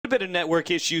bit of network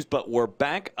issues, but we're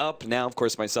back up now. Of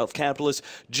course, myself, Capitalist,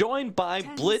 joined by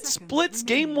Blitz. Blitz,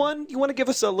 game one, you want to give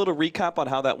us a little recap on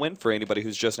how that went for anybody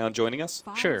who's just now joining us?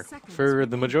 Sure. For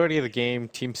the majority of the game,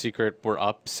 Team Secret were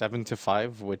up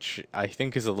 7-5, which I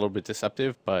think is a little bit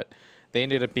deceptive, but they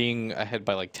ended up being ahead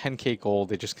by like 10k gold.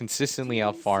 They just consistently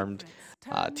outfarmed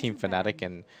Team Fnatic,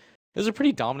 and it was a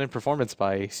pretty dominant performance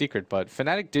by Secret, but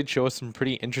Fnatic did show us some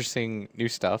pretty interesting new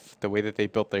stuff. The way that they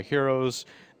built their heroes,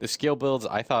 the skill builds,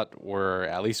 I thought were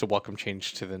at least a welcome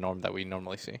change to the norm that we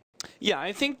normally see. Yeah,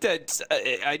 I think that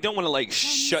I don't want to like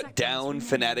shut down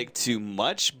Fnatic too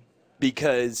much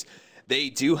because they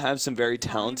do have some very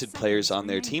talented players on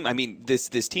their team. I mean, this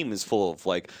team is full of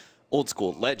like old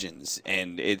school legends,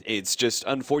 and it's just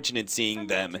unfortunate seeing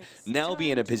them now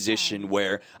be in a position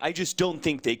where I just don't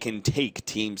think they can take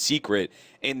Team Secret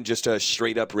in just a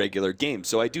straight up regular game.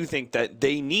 So I do think that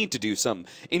they need to do some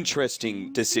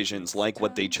interesting decisions like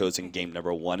what they chose in game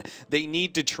number one. They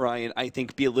need to try and, I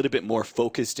think, be a little bit more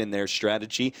focused in their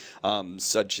strategy,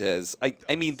 such as,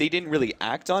 I mean, they didn't really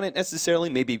act on it necessarily,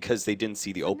 maybe because they didn't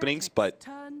see the openings, but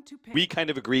we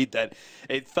kind of agreed that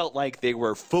it felt like they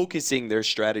were focusing their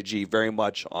strategy very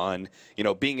much on, you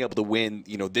know, being able to win,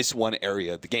 you know, this one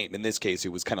area of the game. In this case, it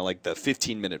was kind of like the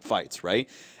 15-minute fights, right?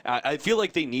 I feel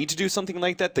like they need to do something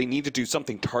like that. They need to do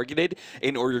something targeted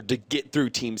in order to get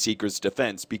through Team Secret's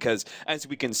defense, because as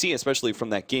we can see, especially from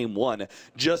that game one,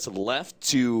 just left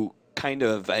to kind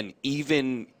of an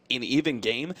even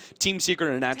game, Team Secret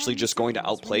are naturally just going to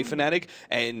outplay Fnatic,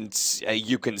 and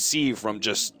you can see from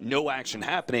just no action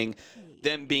happening,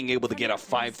 them being able to get a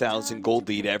 5,000 gold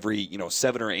lead every, you know,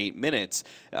 7 or 8 minutes,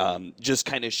 just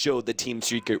kind of showed that Team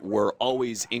Secret were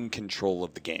always in control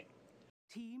of the game.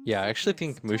 Yeah, I actually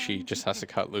think Mushi just has to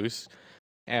cut loose,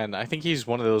 and I think he's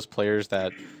one of those players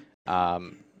that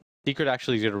Secret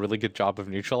actually did a really good job of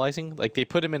neutralizing. Like, they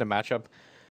put him in a matchup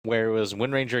where it was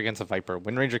Wind Ranger against a Viper.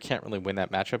 Wind Ranger can't really win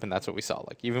that matchup, and that's what we saw.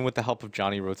 Like, even with the help of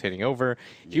Johnny rotating over,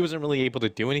 he wasn't really able to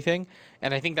do anything,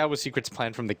 and I think that was Secret's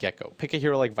plan from the get-go. Pick a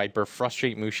hero like Viper,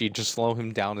 frustrate Mushi, just slow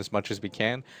him down as much as we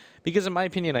can, because in my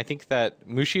opinion, I think that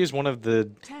Mushi is one of the,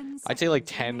 I'd say like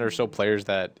 10 or so players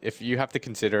that if you have to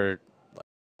consider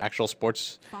actual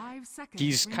sports,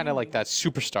 he's kind of like that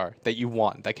superstar that you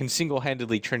want, that can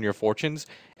single-handedly turn your fortunes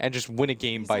and just win a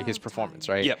game by his performance,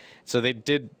 right? Yep. So they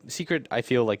did, Secret, I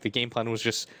feel like the game plan was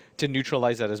just to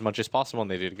neutralize that as much as possible,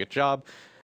 and they did a good job.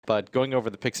 But going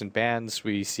over the picks and bans,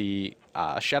 we see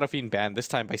Shadow Fiend ban, this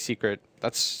time by Secret.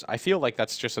 I feel like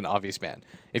that's just an obvious ban.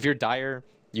 If you're Dire,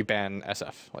 you ban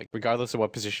SF, like regardless of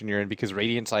what position you're in, because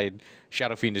Radiant side,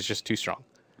 Shadow Fiend is just too strong.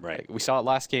 Right. Like, we saw it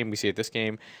last game, we see it this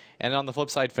game. And on the flip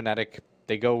side, Fnatic,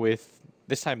 they go with,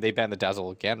 this time they ban the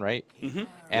Dazzle again, right? Mm-hmm.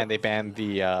 And they ban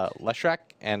the Leshrac,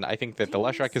 and I think that the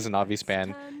Leshrac is an obvious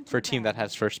ban for a team that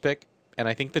has first pick. And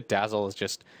I think the Dazzle is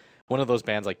just one of those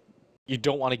bans, like, you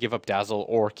don't want to give up Dazzle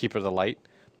or Keeper of the Light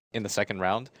in the second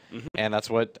round. Mm-hmm. And that's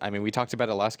what, I mean, we talked about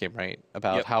it last game, right?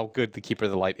 About how good the Keeper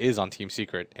of the Light is on Team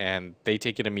Secret, and they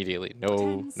take it immediately.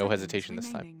 No hesitation this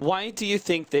time. Why do you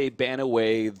think they ban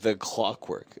away the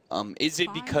Clockwork? Is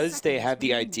it because they have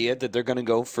the idea that they're going to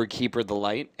go for Keeper of the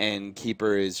Light, and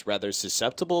Keeper is rather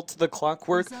susceptible to the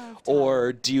Clockwork?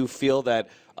 Or do you feel that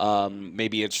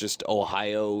maybe it's just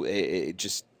Ohio,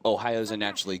 Ohio's a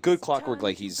naturally good Clockwork,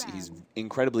 like he's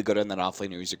incredibly good on that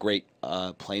offlaner, he's a great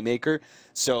playmaker,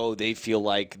 so they feel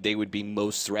like they would be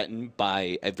most threatened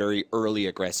by a very early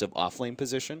aggressive offlane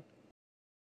position?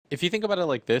 If you think about it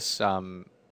like this,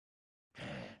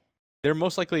 they're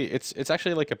most likely, it's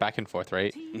actually like a back and forth,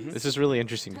 right? Mm-hmm. This is really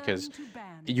interesting because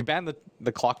you ban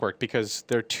the Clockwork because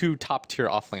they're two top tier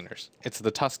offlaners. It's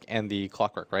the Tusk and the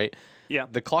Clockwork, right? Yeah.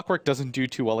 The Clockwork doesn't do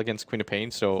too well against Queen of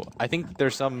Pain, so I think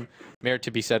there's some merit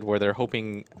to be said where they're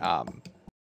hoping,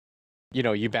 you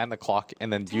know, you ban the Clock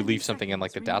and then you leave something in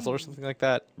like the Dazzle or something like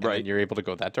that, and then you're able to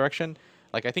go that direction.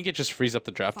 Like, I think it just frees up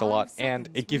the draft a lot, and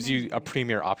it gives you a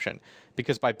premier option,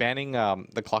 because by banning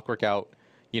the Clockwork out,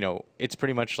 you know, it's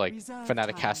pretty much like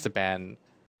Fnatic has to ban,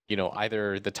 you know,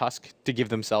 either the Tusk to give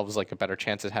themselves like a better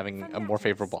chance at having a more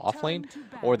favorable offlane,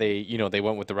 or they, you know, they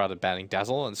went with the route of banning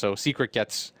Dazzle, and so Secret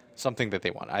gets something that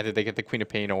they want. Either they get the Queen of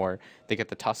Pain or they get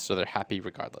the Tusk, so they're happy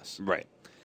regardless. Right.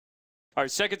 Our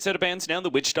second set of bans now, the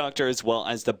Witch Doctor as well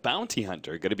as the Bounty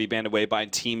Hunter, going to be banned away by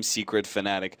Team Secret.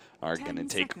 Fnatic are going to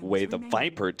take away the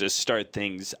Viper to start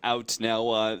things out.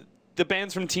 Now, the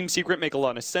bans from Team Secret make a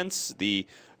lot of sense. The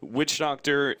Witch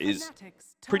Doctor is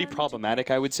pretty problematic,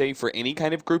 I would say, for any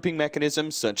kind of grouping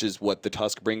mechanism, such as what the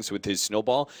Tusk brings with his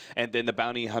Snowball. And then the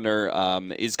Bounty Hunter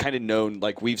is kind of known,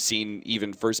 like we've seen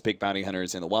even first pick Bounty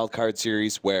Hunters in the Wildcard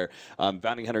series, where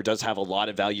Bounty Hunter does have a lot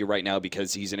of value right now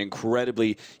because he's an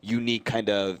incredibly unique kind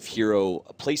of hero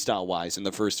playstyle-wise in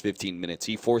the first 15 minutes.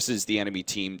 He forces the enemy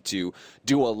team to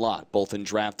do a lot, both in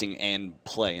drafting and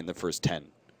play in the first 10.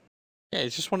 Yeah,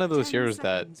 it's just one of those heroes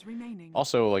that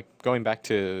also, like, going back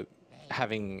to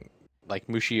having like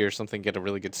Mushi or something get a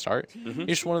really good start, he's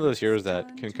just one of those heroes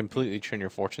that can completely turn your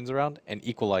fortunes around and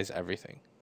equalize everything.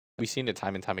 We've seen it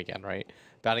time and time again, right?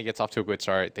 Bounty gets off to a good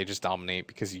start, they just dominate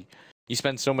because you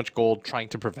spend so much gold trying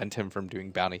to prevent him from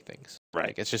doing bounty things. Right.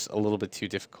 Like, it's just a little bit too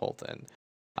difficult. And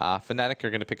Fnatic are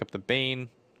going to pick up the Bane.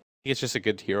 I think it's just a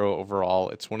good hero overall.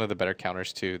 It's one of the better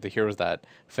counters to the heroes that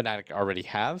Fnatic already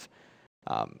have.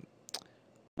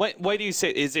 Why do you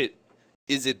say, is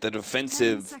it the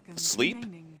defensive sleep?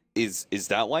 Is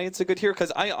that why it's a good hero?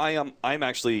 Because I'm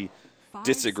actually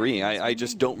disagreeing. I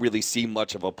just don't really see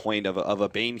much of a point of a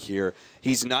Bane here.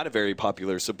 He's not a very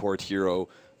popular support hero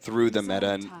through the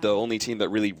meta, and the only team that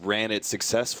really ran it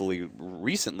successfully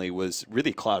recently was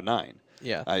really Cloud9.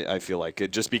 Yeah, I feel like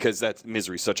it, just because that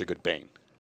Misery's such a good Bane.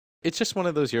 It's just one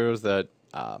of those heroes that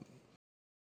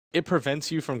it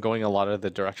prevents you from going a lot of the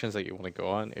directions that you want to go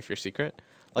on if you're secret.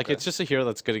 Like, it's just a hero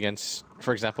that's good against,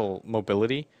 for example,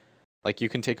 mobility. Like, you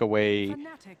can take away,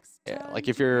 like,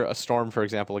 if you're a Storm, for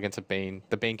example, against a Bane,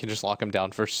 the Bane can just lock him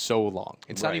down for so long.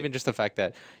 It's not even just the fact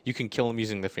that you can kill him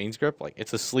using the Fiend's Grip. Like,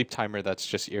 it's a sleep timer that's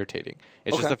just irritating.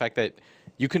 It's just the fact that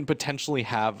you can potentially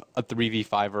have a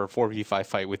 3v5 or a 4v5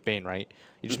 fight with Bane, right?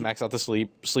 You just max out the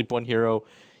sleep one hero.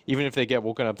 Even if they get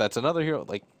woken up, that's another hero.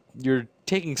 Like, you're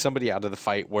taking somebody out of the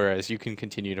fight, whereas you can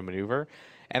continue to maneuver.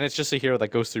 And it's just a hero that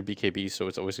goes through BKB, so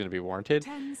it's always going to be warranted.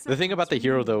 The thing about the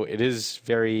hero, though, it is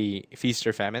very feast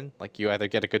or famine. Like, you either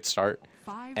get a good start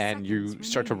and you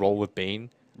start to roll with Bane,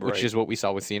 which is what we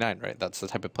saw with C9, right? That's the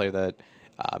type of play that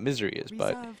Misery is.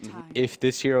 But if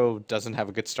this hero doesn't have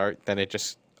a good start, then it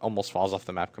just almost falls off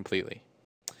the map completely.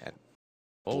 And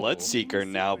Bloodseeker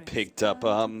now picked up.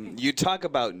 You talk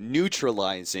about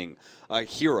neutralizing a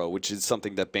hero, which is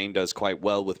something that Bane does quite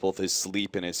well with both his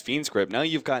sleep and his Fiend's Grip. Now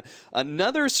you've got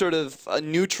another sort of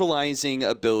neutralizing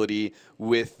ability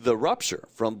with the Rupture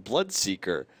from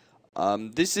Bloodseeker.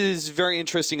 This is very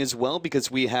interesting as well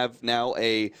because we have now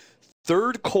a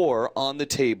third core on the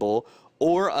table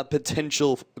or a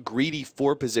potential greedy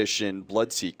 4-position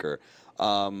Bloodseeker.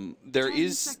 There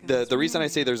is the reason I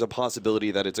say there's a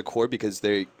possibility that it's a core because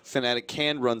Fnatic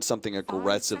can run something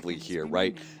aggressively here,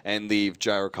 right? And leave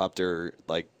Gyrocopter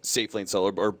like safe lane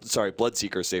solo, or sorry,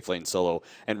 Bloodseeker safe lane solo,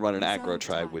 and run an aggro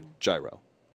tribe with Gyro.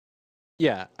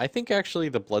 Yeah, I think actually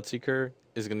the Bloodseeker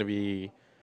is going to be.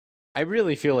 I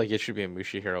really feel like it should be a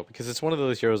Mushi hero because it's one of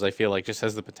those heroes I feel like just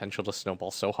has the potential to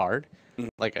snowball so hard.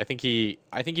 Like, I think he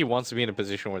wants to be in a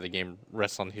position where the game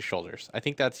rests on his shoulders. I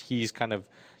think he's kind of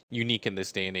unique in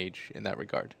this day and age in that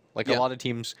regard. Like, a lot of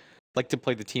teams like to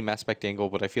play the team aspect angle,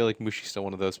 but I feel like Mushi's still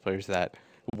one of those players that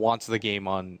wants the game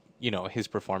on, his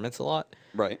performance a lot.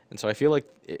 Right. And so I feel like,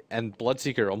 and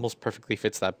Bloodseeker almost perfectly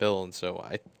fits that bill, and so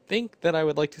I think that I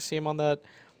would like to see him on that.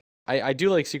 I do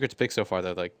like Secret's pick so far,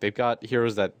 though. Like, they've got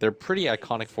heroes that they're pretty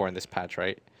iconic for in this patch,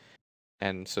 right?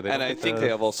 And so I think they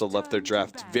have also left their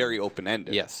draft very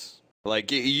open-ended. Yes.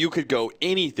 Like, you could go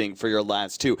anything for your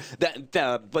last two.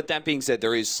 But that being said,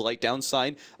 there is slight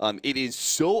downside. It is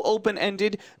so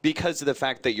open-ended because of the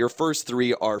fact that your first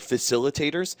three are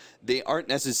facilitators. They aren't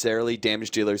necessarily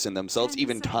damage dealers in themselves.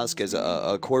 Even Tusk as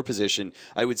a core position,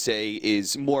 I would say,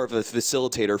 is more of a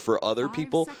facilitator for other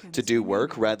people to do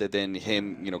work rather than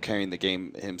him, carrying the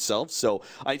game himself. So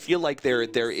I feel like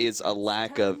there is a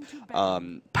lack of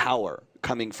power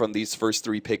coming from these first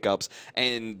three pickups,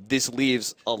 and this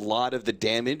leaves a lot of the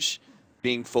damage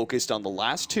being focused on the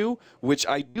last two, which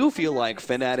I do feel like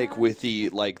Fnatic with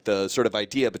the sort of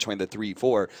idea between the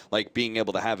 3-4, like being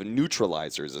able to have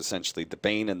neutralizers, essentially, the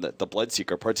Bane and the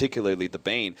Bloodseeker, particularly the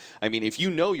Bane. I mean, if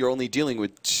you're only dealing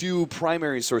with two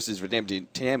primary sources of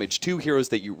damage, two heroes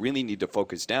that you really need to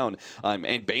focus down,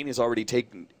 and Bane is already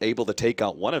able to take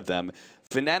out one of them,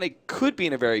 Fnatic could be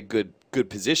in a very good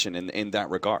position in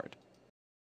that regard.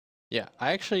 Yeah,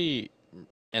 I actually,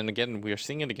 and again, we are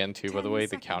seeing it again too, by the way,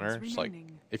 the counter, it's like,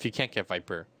 if you can't get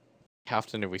Viper, how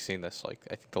often have we seen this? Like,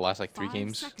 I think the last, 3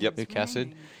 games we've casted,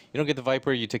 you don't get the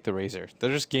Viper, you take the Razor.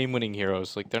 They're just game-winning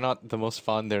heroes. Like, they're not the most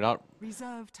fun, they're not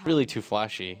really too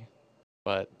flashy,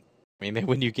 but, I mean, they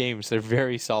win you games, they're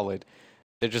very solid.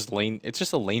 They're just it's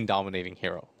just a lane-dominating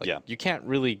hero. Like, you can't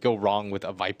really go wrong with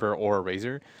a Viper or a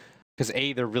Razor, Because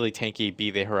A, they're really tanky, B,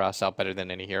 they harass out better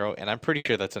than any hero, and I'm pretty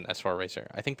sure that's an S4 Razor.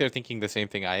 I think they're thinking the same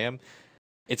thing I am.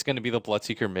 It's going to be the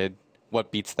Bloodseeker mid.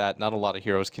 What beats that? Not a lot of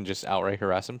heroes can just outright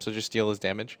harass him, so just steal his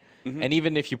damage. And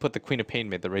even if you put the Queen of Pain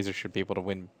mid, the Razor should be able to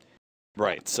win.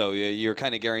 Right, so you're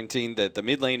kind of guaranteeing that the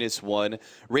mid lane is one.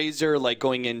 Razor, like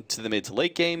going into the mid to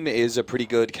late game, is a pretty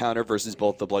good counter versus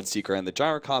both the Bloodseeker and the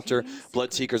Gyrocopter.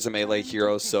 Bloodseeker's a melee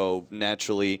hero, so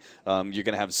naturally you're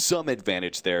going to have some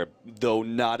advantage there, though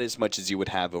not as much as you would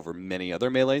have over many other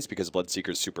melees because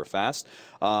Bloodseeker's super fast.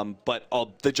 But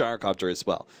the Gyrocopter as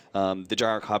well. The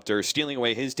Gyrocopter stealing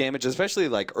away his damage, especially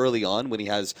like early on when he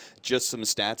has just some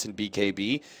stats in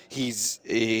BKB.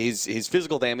 His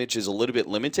physical damage is a little bit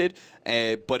limited.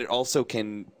 But it also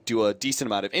can do a decent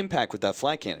amount of impact with that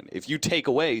flat cannon. If you take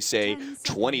away, say,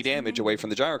 20 damage away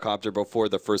from the Gyrocopter before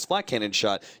the first flat cannon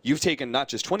shot, you've taken not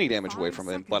just 20 damage away from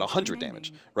him, but 100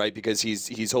 damage, right? Because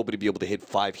he's hoping to be able to hit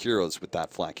 5 heroes with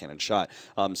that flat cannon shot.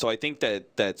 So I think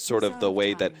that's sort of the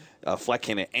way that flat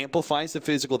cannon amplifies the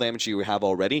physical damage you have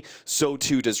already. So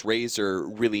too does Razor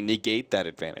really negate that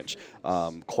advantage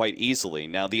quite easily.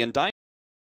 Now the Undying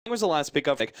was the last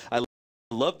pickup. I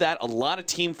love that. A lot of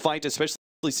team fight, especially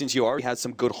since you already had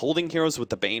some good holding heroes with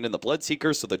the Bane and the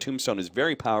Bloodseeker, so the Tombstone is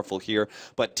very powerful here.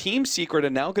 But Team Secret are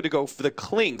now going to go for the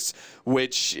Clinks,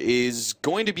 which is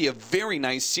going to be a very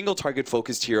nice single target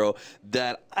focused hero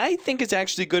that I think is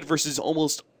actually good versus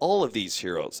almost all of these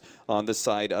heroes on the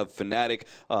side of Fnatic.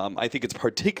 I think it's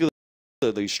particularly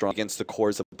strong against the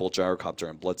cores of both Gyrocopter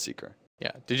and Bloodseeker.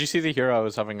 Yeah. Did you see the hero I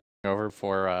was hovering over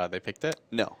before they picked it?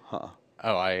 No.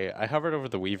 Oh, I hovered over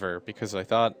the Weaver because I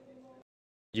thought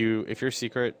if you're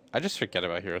Secret, I just forget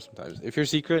about heroes sometimes. If you're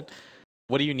Secret,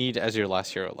 what do you need as your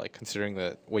last hero? Like considering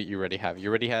what you already have,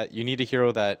 you need a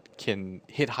hero that can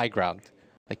hit high ground.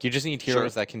 Like you just need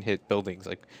heroes that can hit buildings.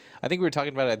 Like I think we were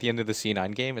talking about it at the end of the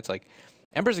C9 game. It's like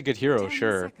Ember's a good hero,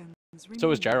 sure. So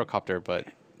is Gyrocopter, but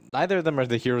neither of them are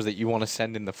the heroes that you want to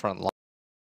send in the front line.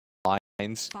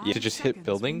 To just hit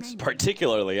buildings,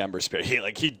 particularly Ember Spirit.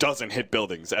 He doesn't hit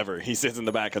buildings ever. He sits in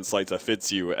the back and slides a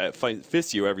fists you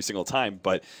every single time,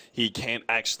 but he can't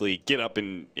actually get up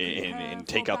and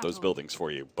take out those buildings for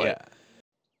you. But yeah.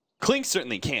 Clinks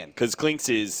certainly can, because Clinks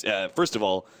is first of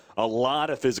all a lot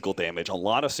of physical damage, a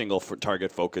lot of single target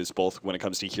focus, both when it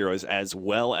comes to heroes as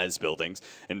well as buildings.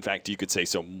 In fact, you could say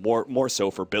so more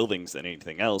so for buildings than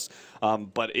anything else.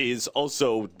 But is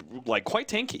also like quite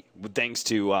tanky thanks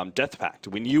to Death Pact.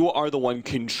 When you are the one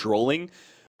controlling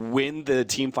when the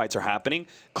team fights are happening,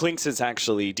 Clinks is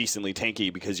actually decently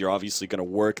tanky because you're obviously going to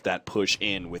work that push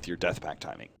in with your Death Pact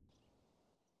timing.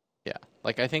 Yeah,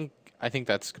 like I think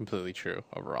that's completely true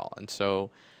overall, and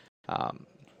so.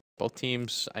 Both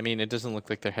teams, I mean, it doesn't look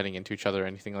like they're heading into each other or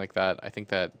anything like that. I think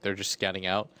that they're just scouting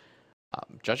out.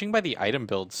 Judging by the item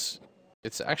builds,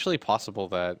 it's actually possible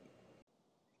that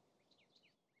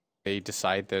they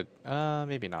decide that,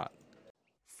 maybe not.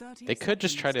 They could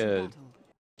just try to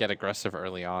get aggressive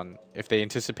early on if they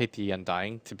anticipate the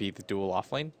Undying to be the dual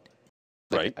offlane.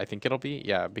 Right. I think it'll be,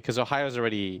 yeah, because Ohio's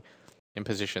already in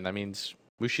position. That means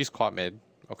Mushi's quad mid.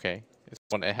 Okay.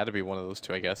 It had to be one of those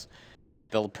two, I guess.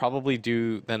 They'll probably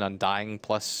do then Undying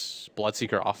plus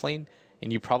Bloodseeker offlane,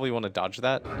 and you probably want to dodge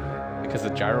that because the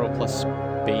Gyro plus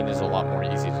Bane is a lot more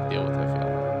easy to deal with, I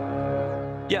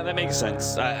feel. Yeah, that makes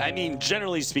sense. I mean,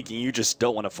 generally speaking, you just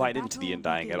don't want to fight into the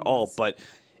Undying at all, but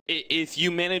if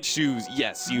you manage to,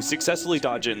 yes, you successfully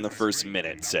dodge it in the first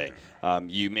minute, say,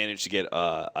 you manage to get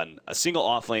a single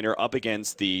offlaner up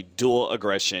against the dual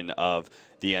aggression of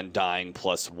the Undying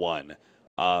 +1.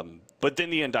 But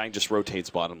then the Undying just rotates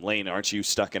bottom lane. Aren't you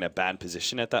stuck in a bad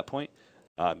position at that point?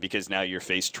 Because now you're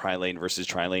faced tri-lane versus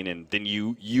tri-lane, and then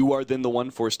you are then the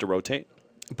one forced to rotate.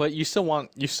 But you still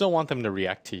want them to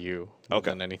react to you more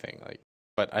than anything.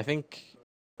 But I think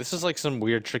this is like some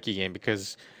weird tricky game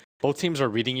because both teams are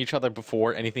reading each other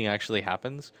before anything actually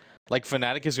happens. Like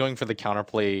Fnatic is going for the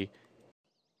counterplay,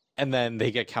 and then they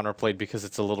get counterplayed because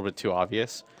it's a little bit too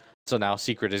obvious. So now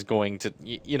Secret is going to,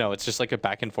 it's just like a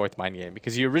back and forth mind game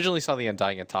because you originally saw the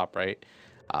Undying at top, right?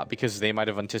 Because they might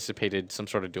have anticipated some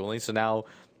sort of dueling. So now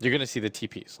you're going to see the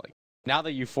TPs. Like now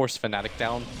that you force Fnatic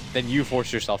down, then you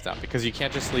force yourself down because you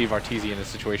can't just leave Arteezy in a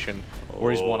situation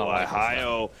where he's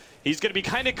one-on-one. He's going to be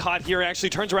kind of caught here.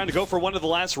 Actually turns around to go for one of the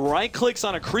last right clicks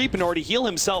on a creep in order to heal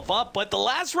himself up. But the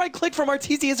last right click from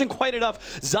Arteezy isn't quite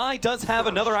enough. Zai does have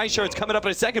another Ice Shards coming up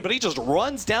in a second, but he just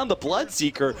runs down the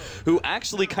Bloodseeker, who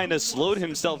actually kind of slowed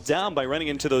himself down by running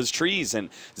into those trees.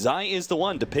 And Zai is the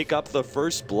one to pick up the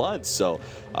first blood. So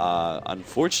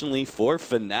unfortunately for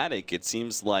Fnatic, it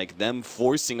seems like them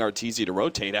forcing Arteezy to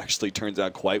rotate actually turns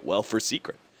out quite well for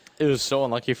Secret. It was so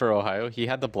unlucky for Ohio. He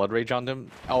had the Blood Rage on him.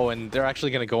 Oh, and they're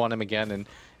actually going to go on him again. And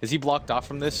is he blocked off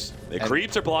from this? The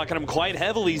creeps are blocking him quite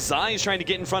heavily. Zai is trying to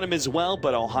get in front of him as well,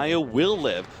 but Ohio will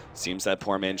live. Seems that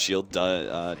poor man's shield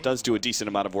does do a decent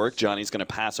amount of work. Johnny's going to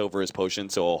pass over his potion,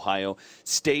 so Ohio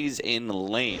stays in the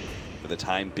lane for the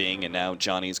time being. And now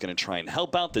Johnny's going to try and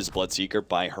help out this Bloodseeker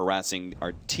by harassing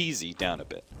Arteezy down a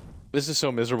bit. This is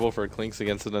so miserable for Clinks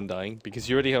against an Undying because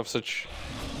you already have such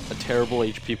a terrible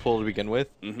HP pool to begin with.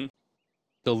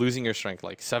 So losing your strength,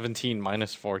 like 17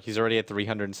 minus 4, he's already at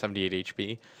 378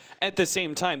 HP. At the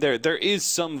same time, there is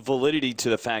some validity to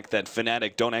the fact that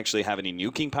Fnatic don't actually have any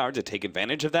nuking power to take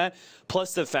advantage of that.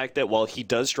 Plus the fact that while he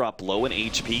does drop low in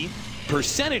HP,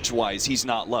 percentage-wise, he's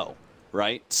not low,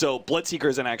 right? So Bloodseeker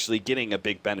isn't actually getting a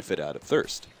big benefit out of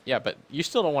Thirst. Yeah, but you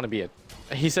still don't want to be at...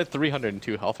 He's at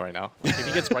 302 health right now. Like, if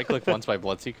he gets right-clicked once by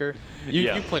Bloodseeker, you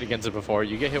played against it before,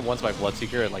 you get hit once by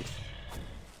Bloodseeker and like...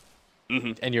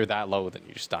 and you're that low, then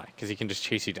you just die because he can just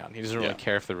chase you down. He doesn't really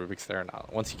care if the Rubik's there or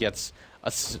not. Once he gets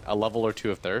a level or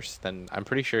two of Thirst, then I'm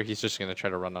pretty sure he's just going to try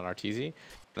to run on Arteezy.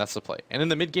 That's the play. And in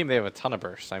the mid game, they have a ton of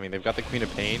bursts. I mean, they've got the Queen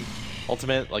of Pain.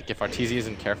 Ultimate, like if Arteezy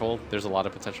isn't careful, there's a lot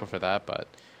of potential for that. But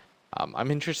I'm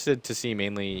interested to see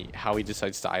mainly how he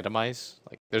decides to itemize.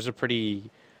 Like there's a pretty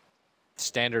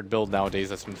standard build nowadays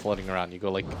that's been floating around. You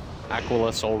go like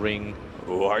Aquila, Soul Ring.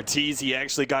 Ooh, Arteezy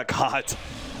actually got caught.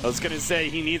 I was going to say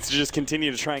he needs to just continue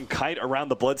to try and kite around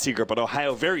the Bloodseeker, but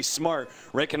Ohio very smart,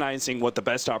 recognizing what the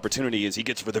best opportunity is. He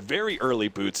gets for the very early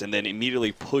boots and then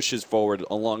immediately pushes forward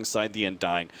alongside the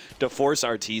Undying to force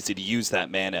Arteezy to use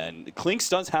that mana. And Clinks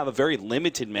does have a very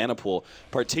limited mana pool,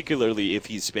 particularly if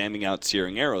he's spamming out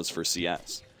Searing Arrows for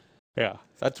CS. Yeah,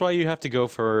 that's why you have to go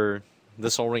for the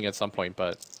Soul Ring at some point,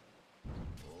 but...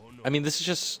 I mean, this is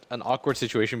just an awkward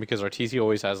situation because Arteezy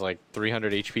always has like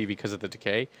 300 HP because of the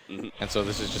decay. And so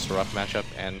this is just a rough matchup.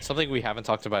 And something we haven't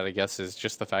talked about, I guess, is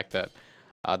just the fact that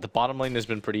the bottom lane has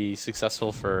been pretty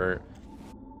successful for,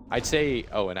 I'd say,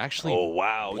 and actually... Oh,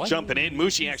 wow. What? Jumping in.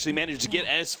 Mushi actually managed to get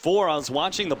S4. I was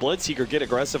watching the Bloodseeker get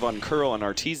aggressive on Kuro and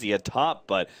Arteezy at top,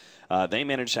 but they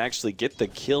managed to actually get the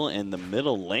kill in the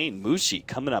middle lane. Mushi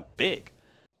coming up big.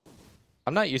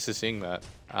 I'm not used to seeing that.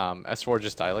 S4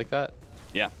 just die like that.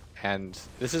 Yeah. And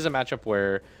this is a matchup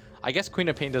where I guess Queen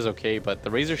of Pain does okay, but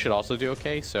the Razor should also do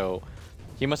okay, so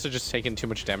he must have just taken too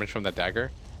much damage from that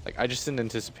dagger. Like, I just didn't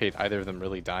anticipate either of them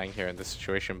really dying here in this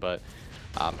situation, but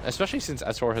especially since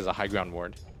S4 has a high ground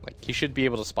ward. Like, he should be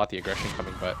able to spot the aggression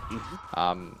coming, but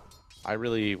I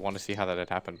really want to see how that had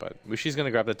happened. But Mushi's going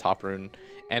to grab the top rune,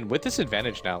 and with this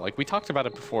advantage now, like, we talked about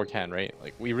it before, Ken, right?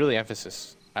 Like, we really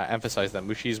emphasize that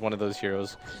Mushi is one of those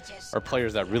heroes or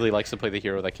players that really likes to play the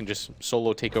hero that can just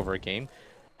solo take over a game.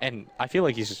 And I feel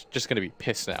like he's just going to be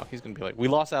pissed now. He's going to be like, we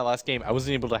lost that last game. I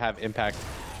wasn't able to have impact.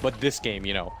 But this game,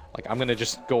 you know, like I'm going to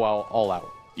just go out all out.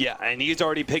 Yeah, and he's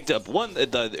already picked up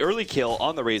the early kill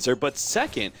on the Razor, but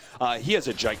second, he has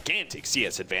a gigantic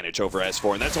CS advantage over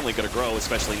S4, and that's only going to grow,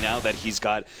 especially now that he's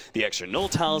got the extra Null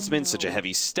Talisman, such a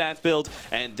heavy stat build,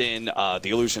 and then the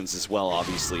Illusions as well,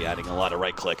 obviously adding a lot of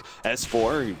right-click.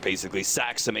 S4 basically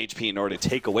sacks some HP in order to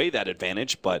take away that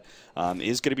advantage, but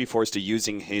is going to be forced to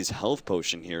using his health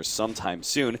potion here sometime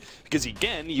soon, because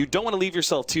again, you don't want to leave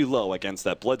yourself too low against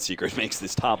that Bloodseeker. It makes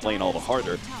this top lane all the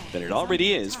harder than it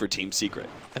already is for Team Secret.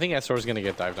 I think S4 is going to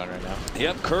get dived on right now.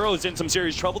 Yep, Kuro's in some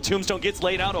serious trouble. Tombstone gets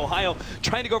laid out. Ohio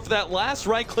trying to go for that last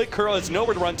right click. Kuro has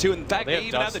nowhere to run to. In fact, they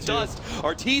even have the dust.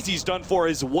 Arteezy's done for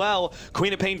as well.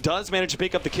 Queen of Pain does manage to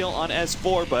pick up the kill on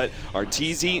S4, but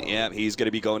Arteezy, yeah, he's going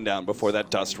to be going down before that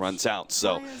dust runs out.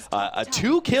 So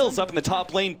 2 kills up in the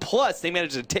top lane, plus they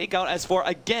managed to take out S4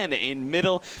 again in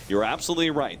middle. You're absolutely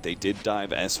right. They did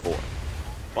dive S4.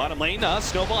 Bottom lane,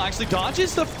 Snowball actually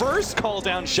dodges the first call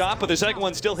down shot, but the second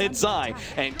one still hits Zai,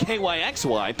 and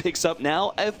KYXY picks up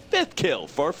now a 5th kill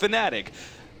for Fnatic.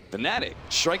 Fnatic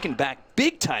striking back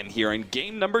big time here in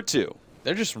game number 2.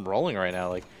 They're just rolling right now.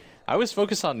 Like, I was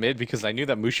focused on mid because I knew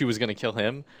that Mushi was going to kill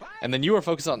him, and then you were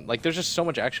focused on, like, there's just so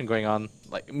much action going on.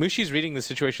 Like, Mushi's reading the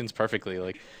situations perfectly.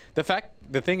 Like,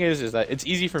 the thing is that it's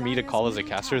easy for me to call as a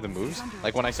caster the moves.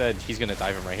 Like, when I said he's going to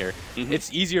dive him right here,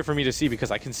 it's easier for me to see because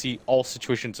I can see all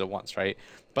situations at once, right?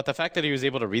 But the fact that he was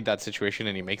able to read that situation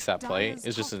and he makes that play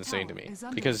is just insane to me.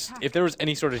 Because if there was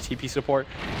any sort of TP support,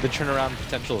 the turnaround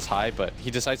potential is high, but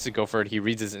he decides to go for it. He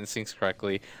reads his instincts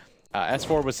correctly.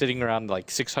 S4 was sitting around like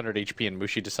 600 HP, and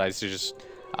Mushi decides to just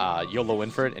YOLO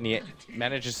in for it, and he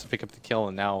manages to pick up the kill,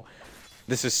 and now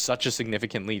this is such a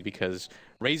significant lead because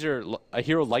Razor, a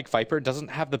hero like Viper, doesn't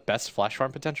have the best flash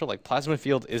farm potential. Like, Plasma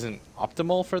Field isn't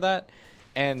optimal for that,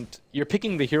 and you're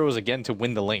picking the heroes again to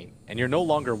win the lane, and you're no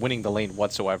longer winning the lane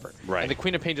whatsoever. Right. And the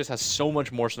Queen of Pain just has so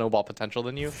much more snowball potential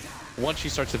than you, once she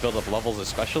starts to build up levels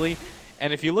especially.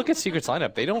 And if you look at Secret's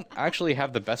lineup, they don't actually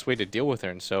have the best way to deal with her,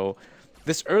 and so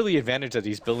this early advantage that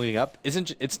he's building up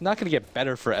it's not going to get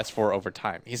better for S4 over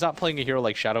time. He's not playing a hero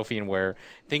like Shadow Fiend where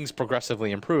things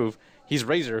progressively improve. He's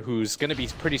Razor, who's going to be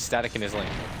pretty static in his lane.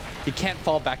 He can't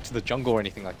fall back to the jungle or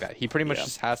anything like that. He pretty much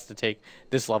just has to take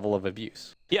this level of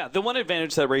abuse. Yeah, the one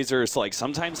advantage that Razor like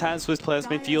sometimes has with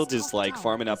Plasmid Field is like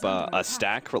farming up a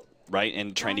stack, right,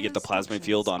 and trying to get the Plasmid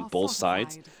Field on both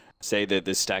sides. Say that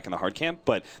this stack in the hard camp,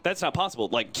 but that's not possible.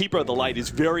 Like, Keeper of the Light is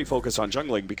very focused on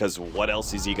jungling because what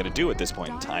else is he going to do at this point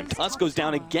in time? Tusk goes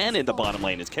down again in the bottom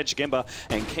lane as KheZu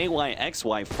and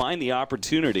KYXY find the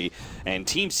opportunity, and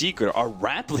Team Secret are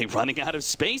rapidly running out of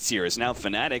space here as now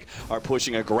Fnatic are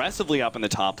pushing aggressively up in the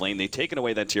top lane. They've taken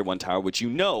away that tier 1 tower, which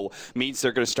you know means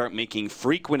they're going to start making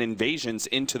frequent invasions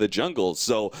into the jungle.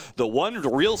 So the one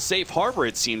real safe harbor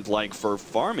it seemed like for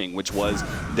farming, which was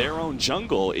their own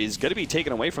jungle, is going to be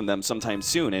taken away from them sometime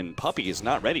soon, and Puppey is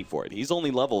not ready for it. He's only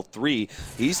level 3.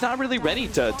 He's not really ready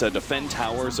to defend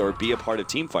towers or be a part of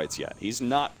team fights yet. He's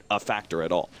not a factor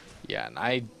at all. Yeah, and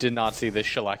I did not see this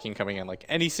shellacking coming in. Like,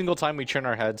 any single time we turn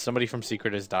our heads, somebody from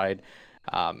Secret has died.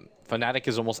 Fnatic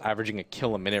is almost averaging a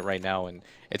kill a minute right now, and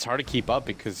it's hard to keep up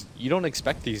because you don't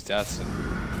expect these deaths, and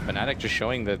Fnatic just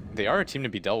showing that they are a team to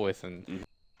be dealt with, and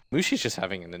Mushi's just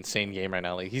having an insane game right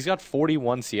now. Like, he's got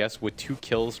 41 CS with 2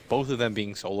 kills, both of them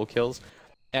being solo kills.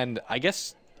 And I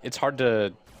guess it's hard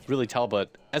to really tell, but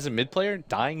as a mid player,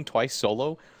 dying twice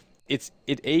solo, it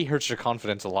A, hurts your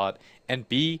confidence a lot, and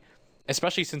B,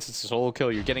 especially since it's a solo kill,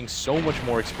 you're getting so much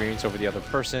more experience over the other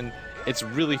person. It's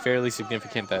really fairly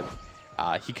significant that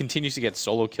he continues to get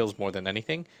solo kills more than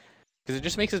anything, because it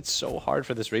just makes it so hard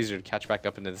for this Razor to catch back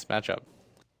up into this matchup.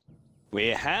 We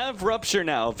have Rupture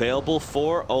now available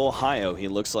for Ohio. He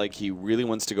looks like he really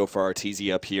wants to go for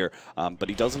RTZ up here, but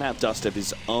he doesn't have dust of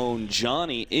his own.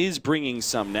 Johnny is bringing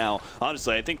some now.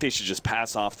 Honestly, I think they should just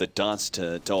pass off the dust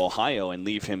to Ohio and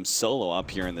leave him solo up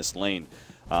here in this lane.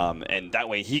 And that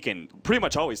way he can pretty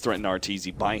much always threaten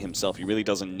RTZ by himself. He really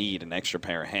doesn't need an extra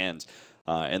pair of hands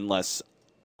unless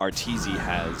RTZ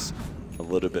has a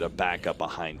little bit of backup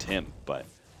behind him. But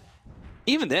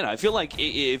even then, I feel like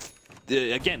if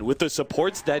again, with the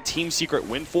supports that Team Secret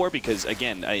went for, because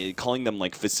again, calling them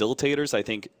like facilitators, I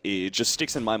think it just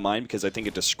sticks in my mind because I think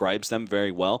it describes them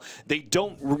very well. They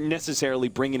don't necessarily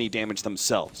bring any damage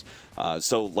themselves.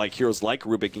 So like heroes like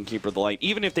Rubik and Keeper of the Light,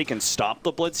 even if they can stop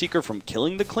the Bloodseeker from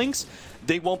killing the Clinks,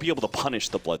 they won't be able to punish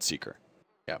the Bloodseeker.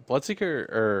 Yeah, Bloodseeker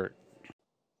or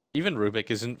even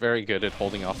Rubik isn't very good at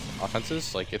holding off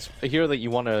offenses. Like, it's a hero that you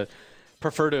want to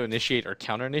prefer to initiate or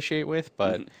counter-initiate with,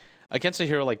 but against a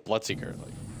hero like Bloodseeker,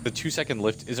 like, the 2-second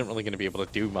lift isn't really going to be able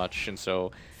to do much, and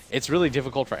so it's really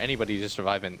difficult for anybody to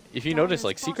survive. And if you notice,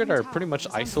 like, Secret are pretty much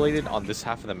isolated on this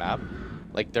half of the map.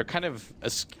 Like, they're kind of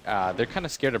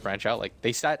scared to branch out. Like,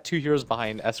 they sat 2 heroes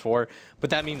behind S4, but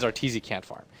that means RTZ can't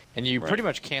farm, and you pretty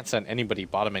much can't send anybody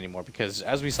bottom anymore because,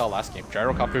 as we saw last game,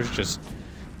 Gyrocopter's just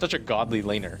such a godly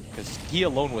laner because he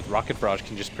alone with Rocket Barrage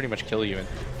can just pretty much kill you, and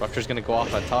Rupture's going to go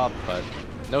off on top, but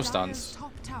no stuns.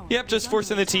 Yep, just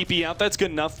forcing the TP out. That's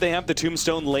good enough. They have the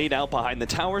tombstone laid out behind the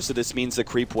tower, so this means the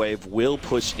creep wave will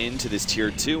push into this tier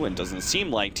 2, and doesn't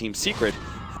seem like Team Secret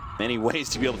many ways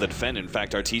to be able to defend. In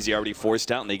fact, RTZ already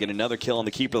forced out, and they get another kill on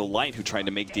the Keeper of the Light, who tried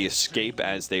to make the escape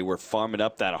as they were farming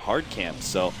up that hard camp.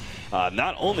 So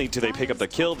not only do they pick up the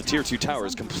kill, the tier 2 tower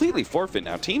is completely forfeit.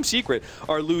 Now, Team Secret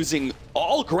are losing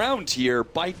all ground here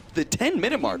by the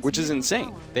 10-minute mark, which is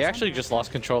insane. They actually just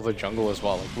lost control of the jungle as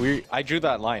well. Like, I drew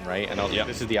that line, right? And I was like,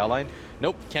 this is the outline.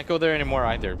 Nope, can't go there anymore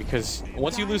either, because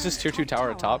once you lose this tier 2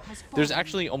 tower at top, there's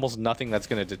actually almost nothing that's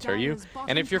going to deter you.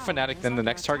 And if you're Fnatic, then the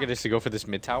next target is to go for this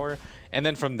mid tower, and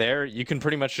then from there, you can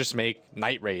pretty much just make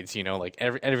night raids, you know, like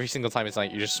every single time it's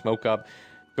night, you just smoke up,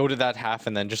 go to that half,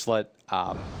 and then just let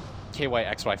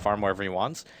KYXY farm wherever he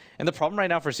wants. And the problem right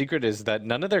now for Secret is that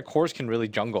none of their cores can really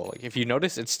jungle. Like, if you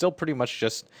notice, it's still pretty much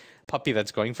just Puppey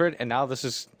that's going for it, and now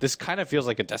this kind of feels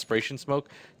like a desperation smoke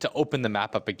to open the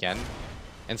map up again.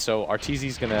 And so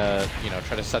RTZ's gonna,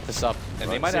 try to set this up,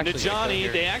 and they might actually Johnny.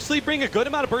 They actually bring a good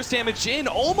amount of burst damage in,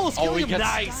 almost killing him.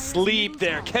 Nice sleep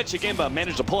there. KheZu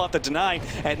managed to pull out the deny,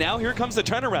 and now here comes the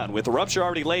turnaround with the Rupture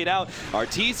already laid out.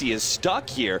 RTZ is stuck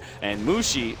here, and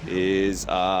Mushi is,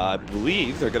 I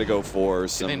believe, they're gonna go for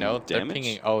some damage. They're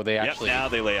pinging. Oh, they actually. Yep, now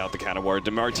they lay out the counter ward.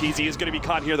 RTZ is gonna be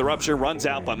caught here. The Rupture runs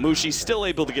out, but Mushi's still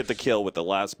able to get the kill with the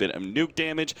last bit of nuke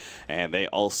damage, and they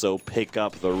also pick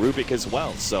up the Rubik as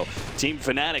well. So Team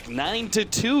Fnatic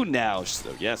 9-2 now.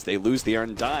 So yes, they lose the the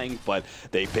Undying, but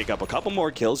they pick up a couple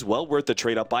more kills, well worth the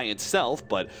trade-up by itself,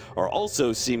 but are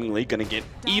also seemingly going to get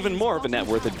even more of a net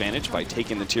worth advantage by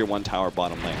taking the tier 1 tower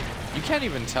bottom lane. You can't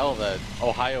even tell that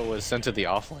Ohio was sent to the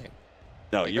offlane.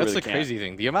 No, like, you that's really the crazy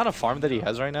thing. The amount of farm that he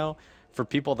has right now, for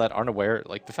people that aren't aware,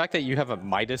 like the fact that you have a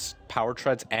Midas power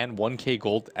treads and 1k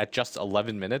gold at just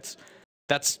 11 minutes,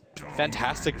 that's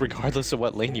fantastic regardless of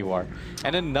what lane you are.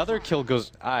 And another kill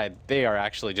goes, they are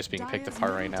actually just being picked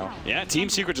apart right now. Yeah, Team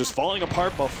Secret just falling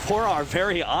apart before our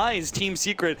very eyes. Team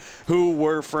Secret, who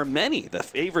were for many the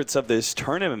favorites of this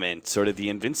tournament, sort of the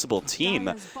invincible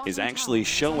team, is actually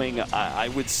showing, I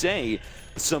would say,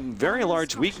 some very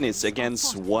large weakness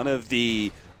against one of the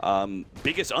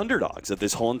biggest underdogs of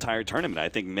this whole entire tournament. I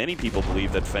think many people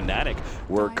believe that Fnatic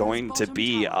were going to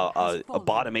be a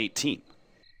bottom 8 team.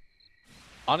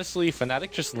 Honestly,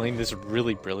 Fnatic just laned this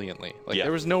really brilliantly. Like,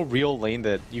 there was no real lane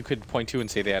that you could point to and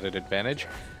say they had an advantage.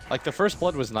 Like, the first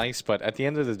blood was nice, but at the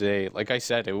end of the day, like I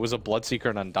said, it was a Bloodseeker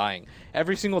and Undying.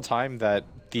 Every single time that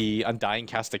the Undying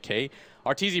cast a K,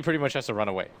 Arteezy pretty much has to run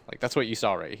away. Like, that's what you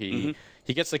saw, right? He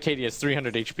gets the K, he has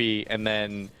 300 HP, and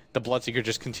then the Bloodseeker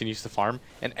just continues to farm.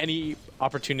 And any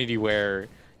opportunity where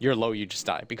you're low, you just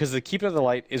die. Because the Keeper of the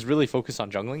Light is really focused on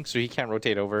jungling, so he can't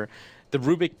rotate over. The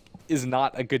Rubik is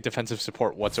not a good defensive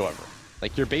support whatsoever.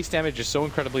 Like, your base damage is so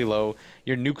incredibly low,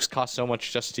 your nukes cost so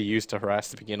much just to use to harass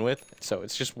to begin with, so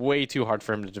it's just way too hard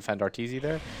for him to defend Arteezy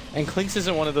there. And Klinks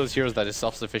isn't one of those heroes that is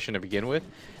self-sufficient to begin with.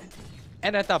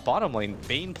 And at that bottom lane,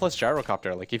 Bane plus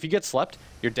Gyrocopter, like, if you get slept,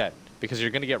 you're dead, because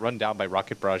you're going to get run down by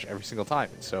Rocket Barrage every single time.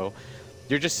 So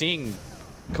you're just seeing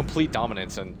complete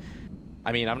dominance. And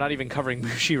I mean, I'm not even covering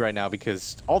Mushi right now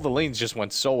because all the lanes just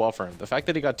went so well for him. The fact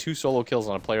that he got 2 solo kills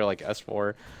on a player like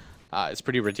S4 is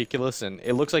pretty ridiculous, and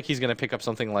it looks like he's going to pick up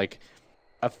something like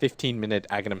a 15-minute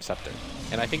Aghanim Scepter.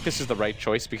 And I think this is the right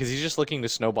choice because he's just looking to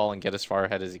snowball and get as far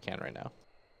ahead as he can right now.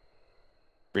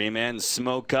 3-man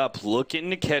smoke up, looking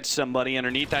to catch somebody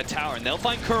underneath that tower, and they'll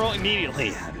find Kuro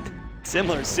immediately.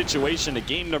 Similar situation to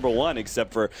game number 1,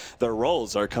 except for the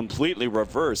roles are completely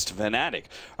reversed. Fnatic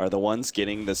are the ones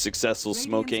getting the successful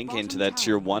smoke ink into that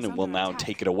tier 1 and will now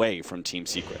take it away from Team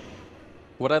Secret.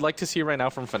 What I'd like to see right now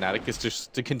from Fnatic is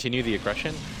just to continue the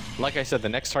aggression. Like I said, the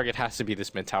next target has to be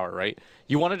this mid tower, right?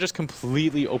 You want to just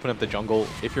completely open up the jungle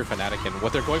if you're Fnatic, and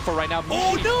what they're going for right now...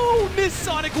 Oh no! Miss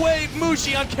Sonic Wave!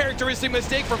 Mushi, uncharacteristic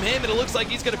mistake from him, and it looks like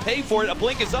he's going to pay for it. A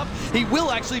blink is up. He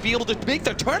will actually be able to make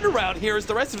the turnaround here as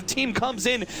the rest of the team comes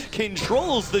in,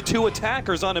 controls the 2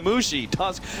 attackers on Mushi.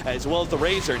 Tusk as well as the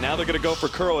Razor. Now they're going to go for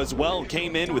Kuro as well.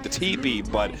 Came in with the TP,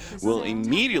 but will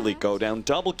immediately go down.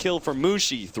 Double kill for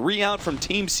Mushi. 3 out from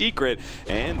Team Secret,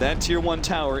 and that tier 1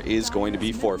 tower is going to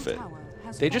be forfeit.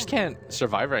 They just can't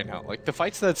survive right now. Like, the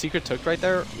fights that Secret took right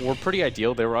there were pretty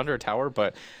ideal. They were under a tower,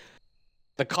 but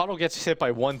the Coddle gets hit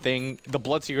by one thing. The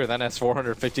Bloodseeker then has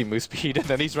 450 move speed, and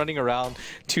then he's running around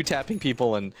 2-tapping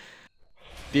people. And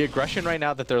the aggression right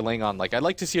now that they're laying on, like, I'd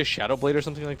like to see a Shadow Blade or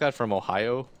something like that from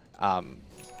Ohio.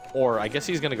 Or I guess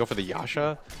he's going to go for the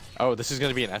Yasha. Oh, this is going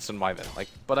to be an SNY then. Like,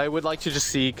 but I would like to just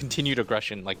see continued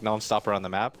aggression, like, non-stop around the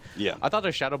map. Yeah. I thought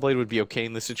a Shadow Blade would be okay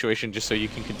in this situation just so you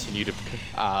can continue to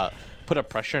put up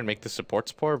pressure and make the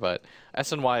supports poor, but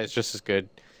SNY is just as good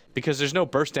because there's no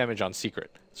burst damage on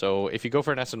Secret. So if you go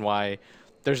for an SNY,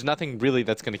 there's nothing really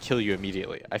that's going to kill you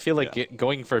immediately. I feel like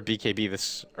going for a BKB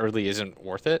this early isn't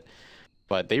worth it,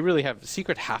 but they really have...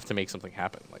 Secret have to make something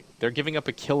happen. Like, they're giving up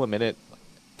a kill a minute.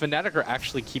 Fnatic are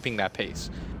actually keeping that pace.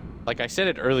 Like I said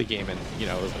it early game, and you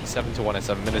know, it was like 7-1 at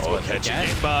 7 minutes. But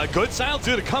again, good silence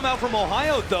to come out from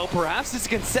Ohio, though. Perhaps this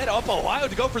can set up Ohio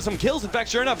to go for some kills. In fact,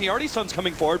 sure enough, he already starts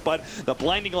coming forward, but the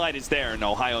blinding light is there, and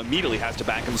Ohio immediately has to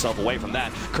back himself away from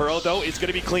that. Kuro, though, is going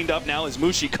to be cleaned up now as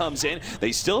Mushi comes in.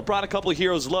 They still brought a couple of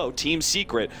heroes low. Team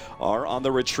Secret are on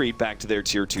the retreat back to their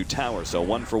tier 2 tower. So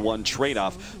 1-for-1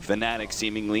 trade-off. Fnatic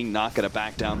seemingly not going to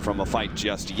back down from a fight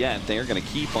just yet. They're going to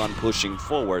keep on pushing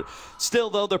forward.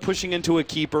 Still, though, they're pushing into a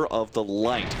Keeper of the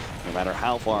Light. No matter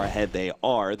how far ahead they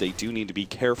are, they do need to be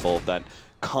careful of that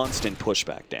constant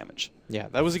pushback damage. Yeah,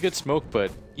 that was a good smoke,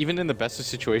 but even in the best of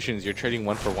situations, you're trading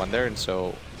 1-for-1 there, and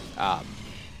so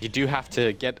you do have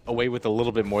to get away with a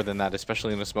little bit more than that,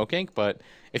 especially in a smoke ink. But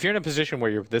if you're in a position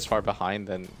where you're this far behind,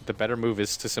 then the better move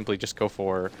is to simply just go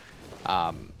for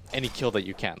any kill that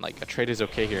you can. Like, a trade is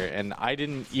okay here, and I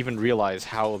didn't even realize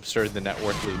how absurd the net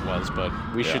worth lead was, but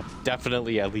we should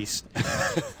definitely at least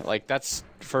like, that's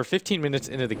for 15 minutes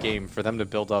into the game for them to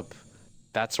build up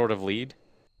that sort of lead.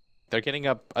 They're getting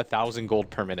up 1,000 gold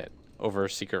per minute over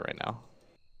Secret right now.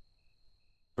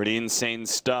 Pretty insane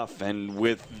stuff, and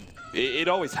with it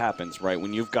always happens, right?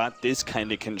 When you've got this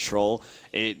kind of control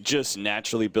it just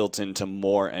naturally built into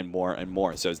more and more and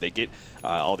more. So as they get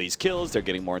all these kills, they're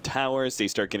getting more towers, they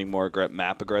start getting more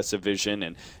map aggressive vision,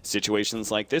 and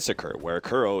situations like this occur where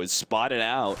Kuro is spotted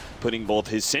out, putting both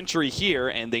his sentry here,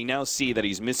 and they now see that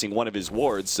he's missing one of his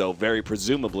wards, so very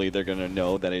presumably they're going to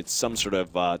know that it's some sort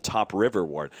of top river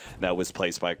ward that was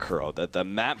placed by Kuro. That the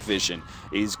map vision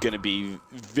is going to be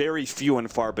very few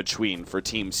and far between for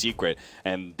Team Secret,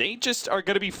 and they just are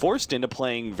going to be forced into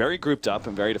playing very grouped up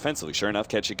and very defensively. Sure enough,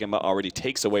 Ketchikimba already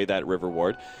takes away that river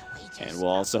ward, and we'll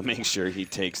also make sure he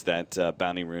takes that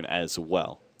bounty rune as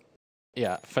well.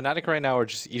 Yeah, Fnatic right now are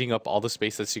just eating up all the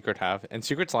space that Secret have, and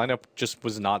Secret's lineup just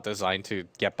was not designed to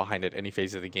get behind at any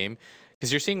phase of the game.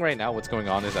 Because you're seeing right now what's going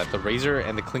on is that the Razor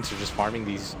and the Clinks are just farming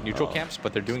these neutral camps,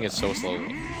 but they're doing it so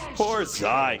slowly. Poor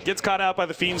Zai gets caught out by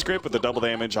the Fiend's Grip with the double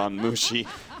damage on Mushi.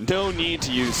 No need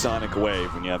to use Sonic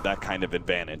Wave when you have that kind of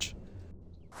advantage.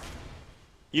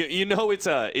 You know it's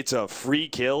a free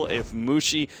kill if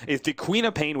the Queen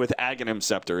of Pain with Aghanim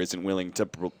Scepter isn't willing to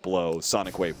blow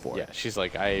Sonic Wave for it. Yeah, she's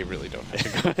like, I really don't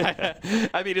have to go.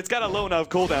 I mean, it's got a low enough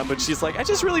cooldown, but she's like, I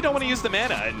just really don't want to use the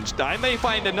mana, and I may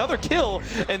find another kill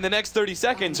in the next 30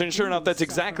 seconds, and sure enough, that's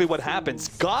exactly what happens.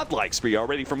 Godlike spree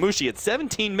already from Mushi at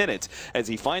 17 minutes as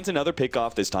he finds another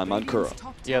pick-off, this time on Kuro.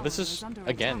 Yeah, this is,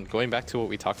 again, going back to what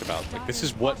we talked about. Like, this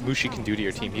is what Mushi can do to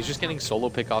your team. He's just getting solo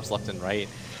pick-offs left and right.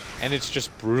 And it's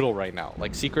just brutal right now.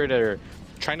 Like, Secret are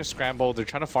trying to scramble. They're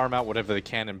trying to farm out whatever they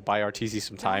can and buy RTZ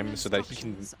some time so that he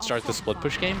can start the split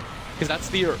push game. Because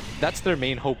that's their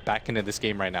main hope back into this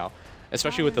game right now.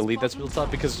 Especially with the lead that's built up.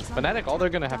 Because Fnatic, all they're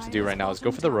going to have to do right now is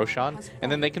go for the Roshan.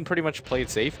 And then they can pretty much play it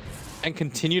safe and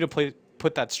continue to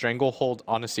put that stranglehold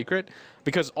on a Secret.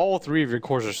 Because all three of your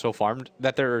cores are so farmed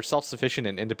that they're self-sufficient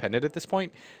and independent at this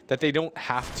point. That they don't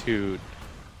have to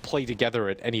play together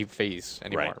at any phase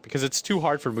anymore, right? Because it's too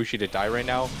hard for Mushi to die right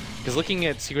now. Because looking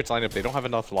at Secret's lineup, they don't have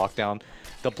enough lockdown.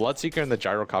 The Bloodseeker and the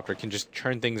Gyrocopter can just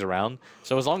turn things around.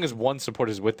 So as long as one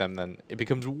support is with them, then it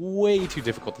becomes way too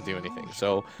difficult to do anything.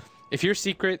 So if you're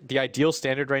Secret, the ideal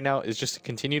standard right now is just to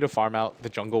continue to farm out the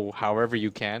jungle however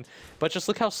you can. But just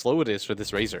look how slow it is for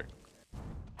this Razor.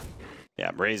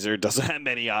 Yeah, Razor doesn't have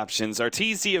many options.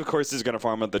 RTZ, of course, is going to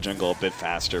farm out the jungle a bit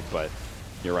faster, but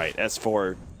you're right.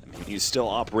 S4, he's still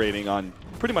operating on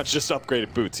pretty much just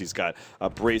upgraded boots. He's got a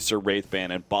Bracer,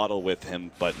 Wraithband, and Bottle with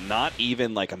him, but not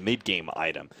even like a mid-game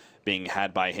item being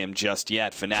had by him just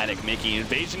yet. Fnatic making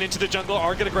invasion into the jungle,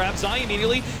 are going to grab Zai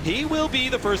immediately. He will be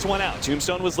the first one out.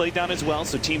 Tombstone was laid down as well,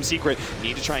 so Team Secret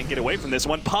need to try and get away from this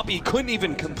one. Puppey couldn't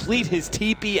even complete his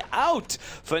TP out.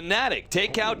 Fnatic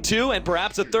take out two and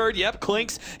perhaps a third. Yep,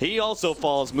 Clinks, he also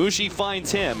falls. Mushi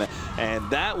finds him, and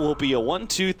that will be a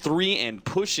 1-2-3 and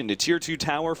push into Tier 2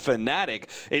 tower. Fnatic,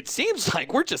 it seems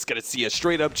like we're just going to see a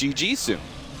straight up GG soon.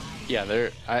 Yeah,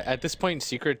 they're at this point,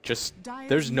 Secret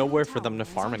there's nowhere for them to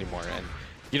farm anymore, and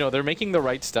you know they're making the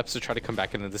right steps to try to come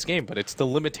back into this game, but it's the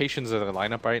limitations of their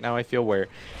lineup right now. I feel where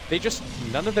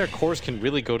none of their cores can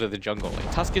really go to the jungle.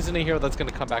 Like, Tusk isn't a hero that's going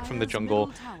to come back from the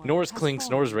jungle, nor is Clinks,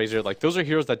 nor is Razor. Like, those are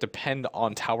heroes that depend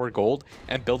on tower gold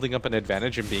and building up an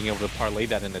advantage and being able to parlay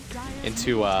that into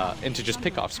just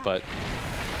pickoffs. But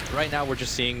right now we're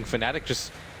just seeing Fnatic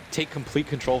just take complete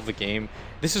control of the game.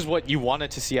 This is what you wanted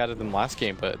to see out of them last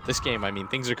game, but this game, I mean,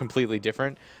 things are completely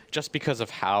different just because of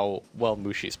how well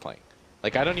Mushi is playing.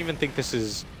 Like, I don't even think this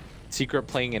is Secret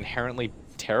playing inherently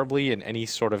terribly in any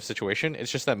sort of situation.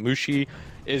 It's just that Mushi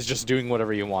is just doing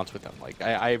whatever he wants with them. Like,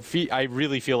 I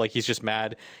really feel like he's just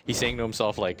mad. He's saying to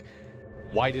himself, like,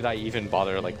 why did I even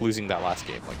bother, like, losing that last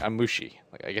game? Like, I'm Mushi.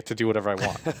 Like, I get to do whatever I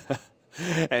want.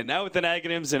 And now with the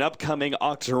Aghanims and upcoming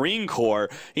Octarine core,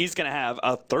 he's going to have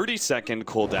a 30-second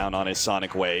cooldown on his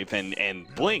Sonic Wave, and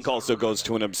Blink also goes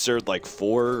to an absurd, like,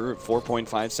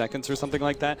 4.5 seconds or something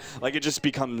like that. Like, it just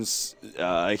becomes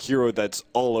a hero that's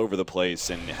all over the place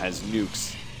and has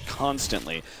nukes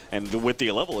constantly. And with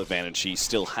the level advantage he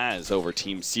still has over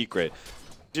Team Secret,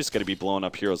 just going to be blowing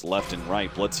up heroes left and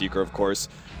right. Bloodseeker, of course,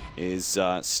 is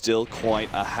still quite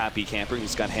a happy camper.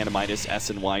 He's got Hanamitis,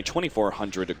 SNY,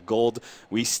 2,400 gold.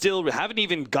 We still haven't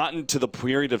even gotten to the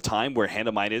period of time where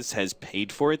Hanamitis has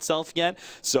paid for itself yet.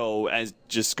 So as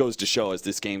just goes to show, as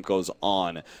this game goes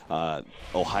on,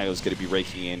 Ohio's going to be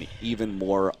raking in even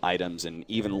more items and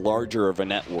even larger of a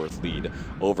net worth lead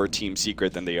over Team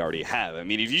Secret than they already have. I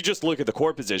mean, if you just look at the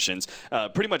core positions,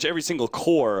 pretty much every single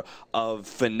core of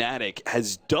Fnatic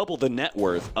has double the net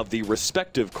worth of the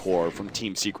respective core from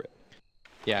Team Secret.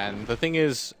 Yeah, and the thing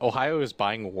is, Ohio is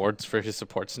buying wards for his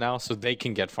supports now, so they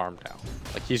can get farmed now.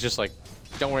 Like, he's just like,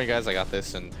 don't worry guys, I got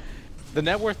this. And the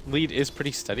net worth lead is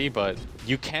pretty steady, but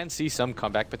you can see some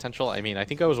comeback potential. I mean, I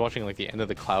think I was watching like the end of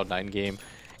the Cloud9 game,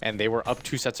 and they were up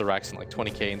 2 sets of racks in like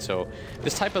 20k, and so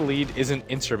this type of lead isn't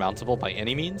insurmountable by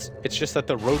any means. It's just that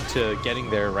the road to getting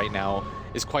there right now